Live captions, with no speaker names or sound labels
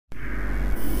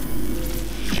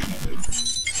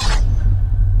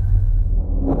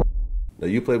Now,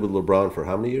 you played with LeBron for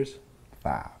how many years?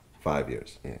 5. 5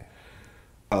 years. Yeah.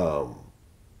 Um,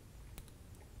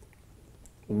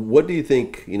 what do you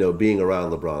think, being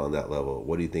around LeBron on that level,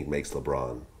 what do you think makes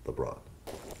LeBron LeBron?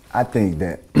 I think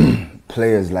that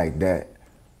players like that,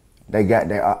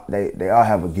 they all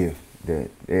have a gift that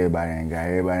everybody ain't got.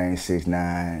 Everybody ain't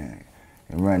 6'9"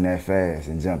 and run that fast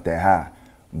and jump that high.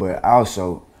 But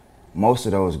also, most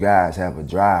of those guys have a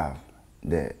drive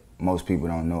that most people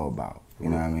don't know about. You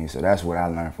know what I mean? So that's what I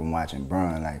learned from watching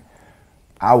Bron. Like,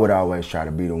 I would always try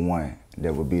to be the one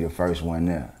that would be the first one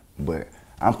there. But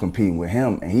I'm competing with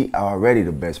him, and he already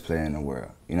the best player in the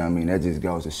world. You know what I mean? That just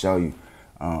goes to show you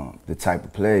the type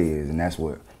of player he is, and that's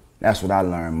what I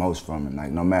learned most from him.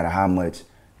 Like, no matter how much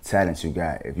talent you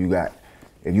got, if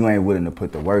you ain't willing to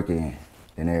put the work in,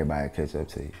 then everybody will catch up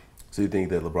to you. So you think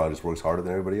that LeBron just works harder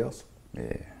than everybody else?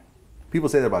 Yeah. People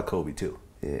say that about Kobe too.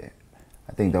 Yeah.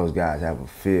 I think those guys have a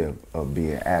fear of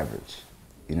being average.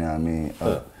 You know what I mean?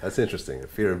 That's interesting. A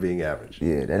fear of being average.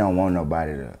 Yeah, they don't want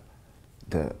nobody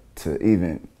to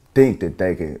even think that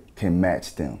they can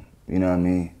match them. You know what I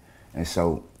mean? And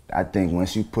so I think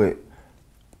once you put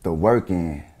the work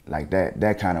in, like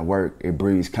that kind of work, it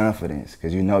breeds confidence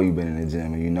because you know you've been in the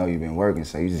gym and you know you've been working,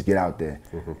 so you just get out there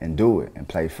and do it and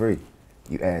play free.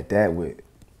 You add that with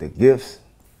the gifts,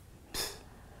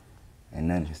 and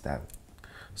nothing can stop it.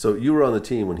 So you were on the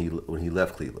team when he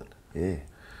left Cleveland. Yeah.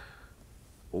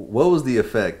 What was the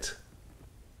effect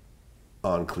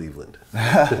on Cleveland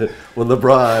when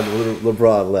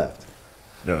LeBron left?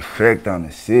 The effect on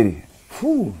the city,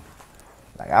 whew.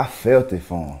 Like, I felt it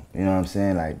for them. You know what I'm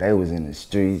saying? Like, they was in the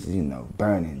streets,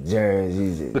 burning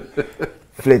jerseys and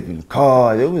flipping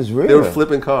cars. It was real. They were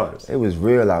flipping cars. It was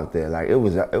real out there. Like, it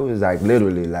was like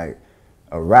literally like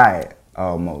a riot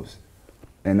almost.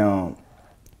 And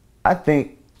I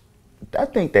think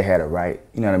they had a right,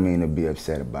 you know what I mean, to be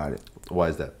upset about it. Why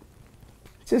is that?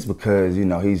 Just because,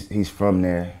 he's from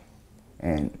there,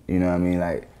 and you know what I mean,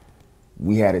 like,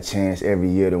 we had a chance every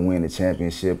year to win the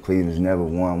championship. Cleveland's never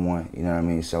won one, you know what I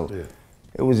mean? So yeah.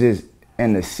 It was just,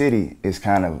 and the city is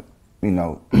kind of,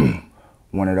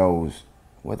 one of those,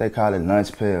 what they call it,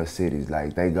 lunch pail cities.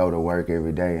 Like, they go to work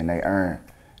every day and they earn,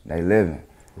 they living.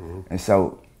 And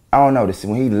so, I don't know,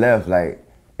 when he left, like,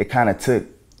 it kind of took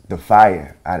the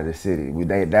fire out of the city.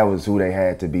 That was who they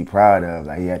had to be proud of.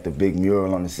 Like, he had the big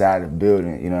mural on the side of the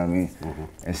building, you know what I mean?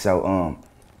 And so,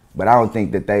 but I don't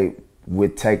think that they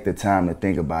would take the time to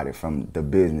think about it from the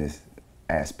business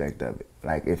aspect of it.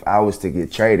 Like, if I was to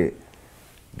get traded,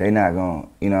 they not gonna,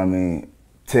 you know what I mean,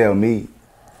 tell me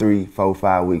 3, 4,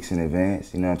 5 weeks in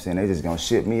advance, you know what I'm saying? They just gonna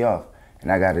ship me off,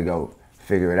 and I gotta go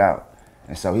figure it out.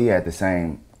 And so he had the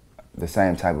same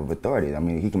type of authority. I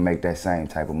mean, he can make that same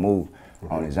type of move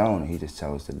on his own, and he just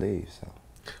chose to leave.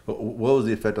 So, what was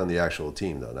the effect on the actual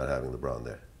team, though, not having LeBron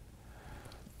there?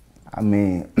 I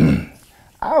mean,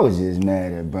 I was just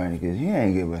mad at Bernie because he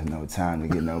ain't give us no time to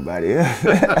get nobody else.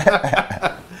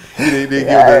 You didn't give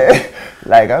that,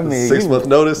 like, I mean, 6 month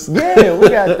notice?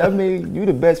 Yeah, I mean, you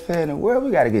the best player in the world.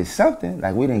 We got to get something.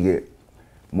 Like, we didn't get,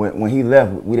 when he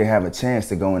left, we didn't have a chance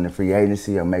to go into free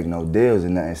agency or make no deals or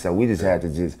nothing. So we just had to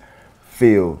just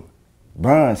fill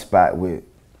Bron's spot with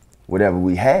whatever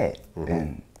we had.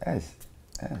 And that's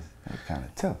kind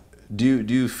of tough. Do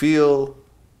you feel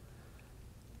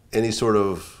any sort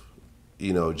of,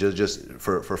 just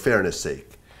for fairness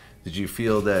sake, did you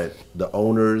feel that the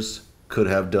owners could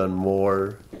have done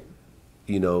more,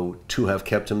 to have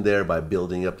kept him there by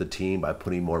building up the team, by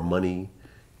putting more money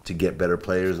to get better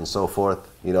players and so forth?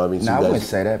 I mean, I wouldn't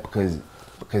say that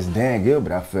because Dan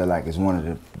Gilbert, I feel like, is one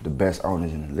of the best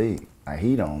owners in the league. Like,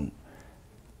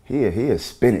 he'll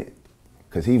spin it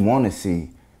because he want to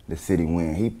see the city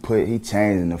win. He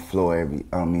changing the floor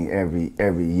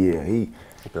every year. He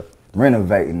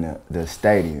renovating the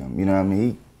stadium. You know what I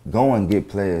mean? He go and get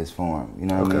players for him. You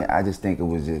know what I mean? I just think it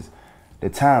was just the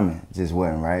timing just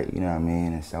wasn't right. You know what I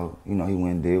mean? And so he went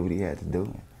and did what he had to do.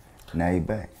 And now he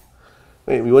back.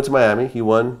 Wait, we went to Miami. He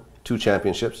won 2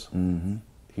 championships.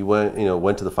 He went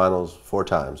to the finals 4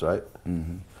 times, right?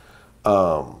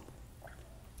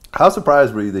 How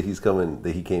surprised were you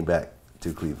that he came back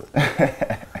to Cleveland?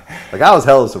 Like, I was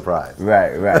hella surprised.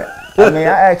 Right. I mean,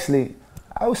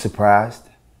 I was surprised,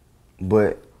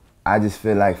 but I just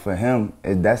feel like for him,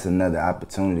 that's another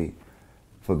opportunity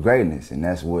for greatness, and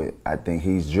that's what I think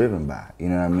he's driven by. You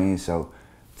know what I mean? So,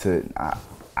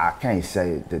 I can't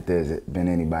say that there's been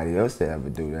anybody else to ever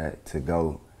do that, to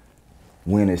go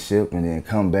win a ship and then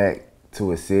come back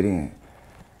to a city and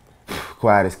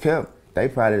quiet as kept. They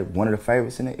probably one of the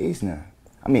favorites in the East now.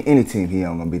 I mean, any team he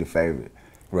on gonna be the favorite,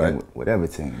 right? Whatever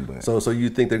team. But so you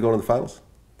think they're going to the finals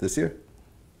this year?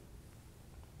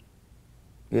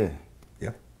 Yeah.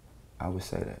 Yeah. I would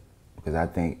say that. Because I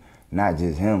think not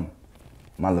just him,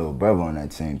 my little brother on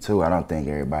that team too, I don't think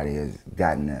everybody has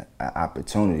gotten an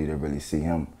opportunity to really see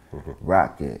him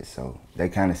rock yet. So they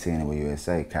kind of seeing it with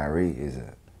USA. Kyrie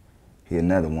he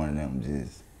another one of them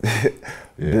just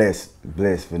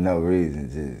blessed for no reason.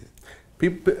 Just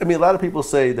People, I mean, a lot of people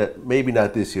say that maybe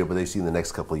not this year, but they see in the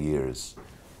next couple of years,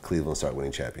 Cleveland start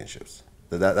winning championships.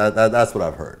 That's what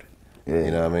I've heard. Yeah.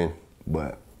 You know what I mean?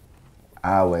 But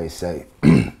I always say,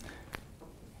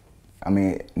 I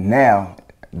mean, now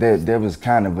there was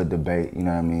kind of a debate, you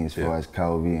know what I mean, as far as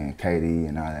Kobe and KD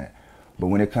and all that. But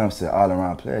when it comes to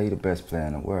all-around player, he's the best player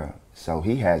in the world. So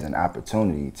he has an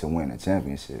opportunity to win a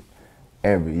championship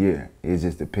every year. It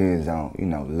just depends on, you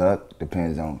know, luck,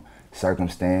 depends on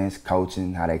circumstance,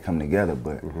 coaching, how they come together.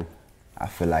 But I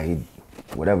feel like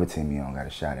whatever team he on got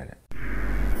a shot at it.